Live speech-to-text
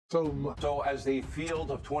so much. So as the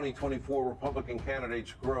field of 2024 Republican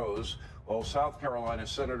candidates grows, well, South Carolina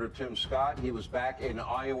Senator Tim Scott, he was back in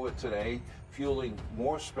Iowa today, fueling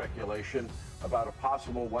more speculation about a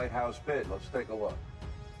possible White House bid. Let's take a look.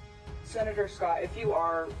 Senator Scott, if you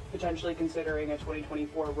are potentially considering a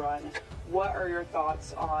 2024 run, what are your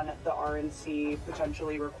thoughts on the RNC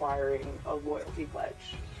potentially requiring a loyalty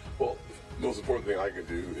pledge? Well, the most important thing I can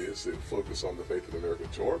do is to focus on the Faith in America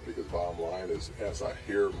tour, because bottom line is, as I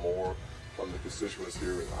hear more from the constituents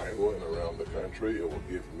here in Iowa and around the country, it will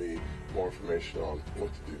give me more information on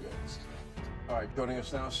what to do next. All right, joining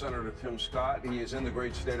us now, Senator Tim Scott. He is in the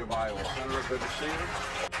great state of Iowa. Senator, good to see you.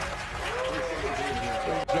 Appreciate you being here.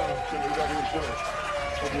 Thank you, John. Can we got your show?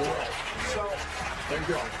 Hope you're well. So, Thank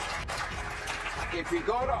you. if you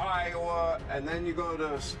go to Iowa and then you go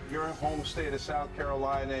to your home state of South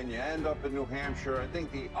Carolina and you end up in New Hampshire, I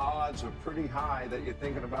think the odds are pretty high that you're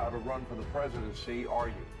thinking about a run for the presidency, are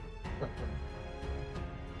you?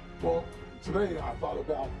 Well, today I thought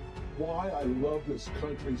about why I love this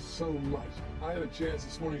country so much. I had a chance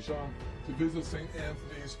this morning, Sean, to visit St.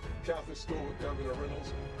 Anthony's Catholic School with Governor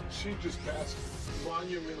Reynolds. She just passed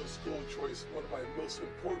monumental school choice, one of my most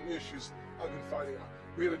important issues I've been fighting on.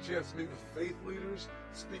 We had a chance to meet with faith leaders,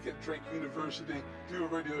 speak at Drake University, do a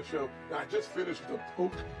radio show, and I just finished with the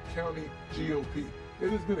Polk County GOP. It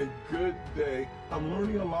has been a good day. I'm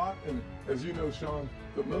learning a lot, and as you know, Sean,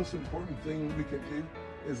 the most important thing we can do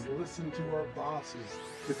is listen to our bosses,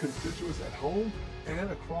 the constituents at home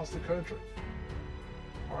and across the country.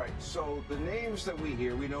 All right, so the names that we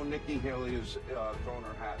hear, we know Nikki Haley has thrown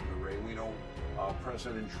her hat in the ring. We know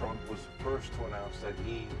President Trump was the first to announce that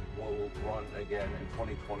he will run again in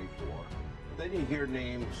 2024. But then you hear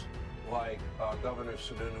names like Governor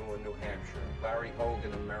Sununu in New Hampshire, Larry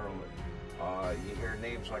Hogan in Maryland. You hear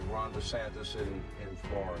names like Ron DeSantis in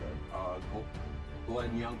Florida,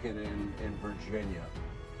 Glenn Youngkin in Virginia,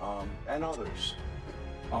 and others.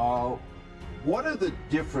 What are the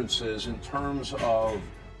differences in terms of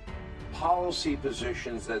policy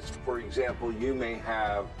positions that, for example, you may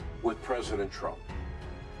have with President Trump?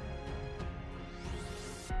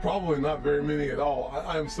 Probably not very many at all.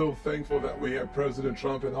 I am so thankful that we have President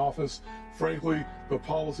Trump in office. Frankly, the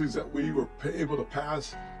policies that we were able to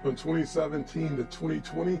pass from 2017 to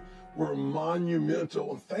 2020 were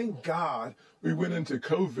monumental. And thank God we went into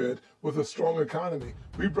COVID with a strong economy.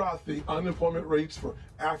 We brought the unemployment rates for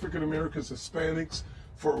African Americans, Hispanics,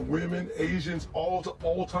 for women, Asians, all to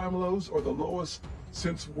all-time lows, or the lowest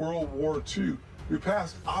since World War II. We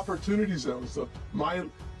passed opportunity zones, so my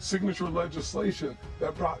signature legislation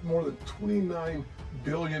that brought more than $29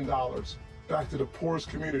 billion back to the poorest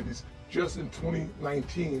communities just in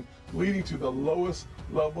 2019, leading to the lowest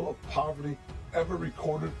level of poverty ever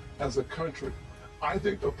recorded as a country. I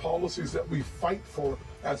think the policies that we fight for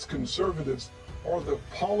as conservatives are the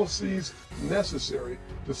policies necessary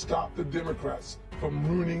to stop the Democrats from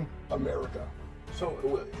ruining America. So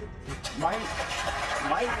might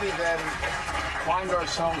we then find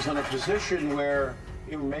ourselves in a position where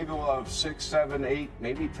maybe we'll have 6, 7, 8,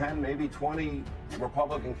 maybe 10, maybe 20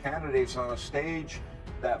 Republican candidates on a stage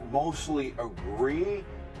that mostly agree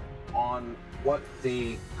on what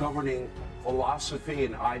the governing philosophy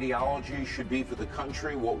and ideology should be for the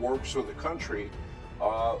country, what works for the country?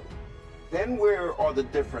 Then where are the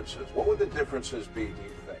differences? What would the differences be, do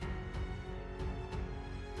you think?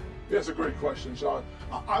 That's a great question, Sean.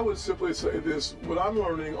 I would simply say this. What I'm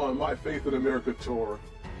learning on my Faith in America tour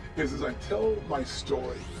is as I tell my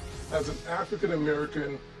story as an African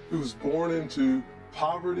American who's born into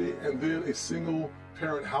poverty and then a single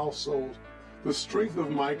parent household, the strength of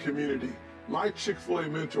my community, my Chick-fil-A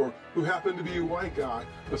mentor, who happened to be a white guy,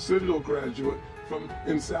 a Citadel graduate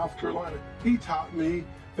in South Carolina, he taught me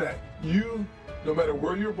that you, no matter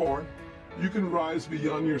where you're born, you can rise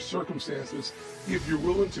beyond your circumstances if you're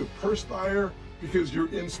willing to perspire because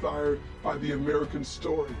you're inspired by the American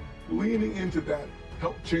story. Leaning into that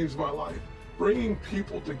helped change my life. Bringing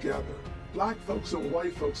people together, black folks and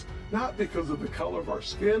white folks, not because of the color of our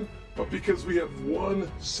skin, but because we have one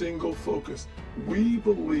single focus. We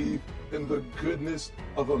believe in the goodness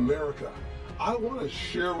of America. I want to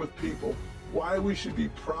share with people why we should be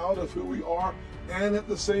proud of who we are and at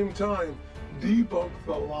the same time debunk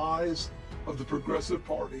the lies of the Progressive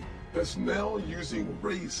Party that's now using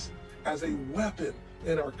race as a weapon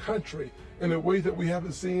in our country in a way that we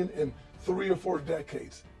haven't seen in 3 or 4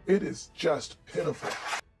 decades. It is just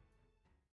pitiful.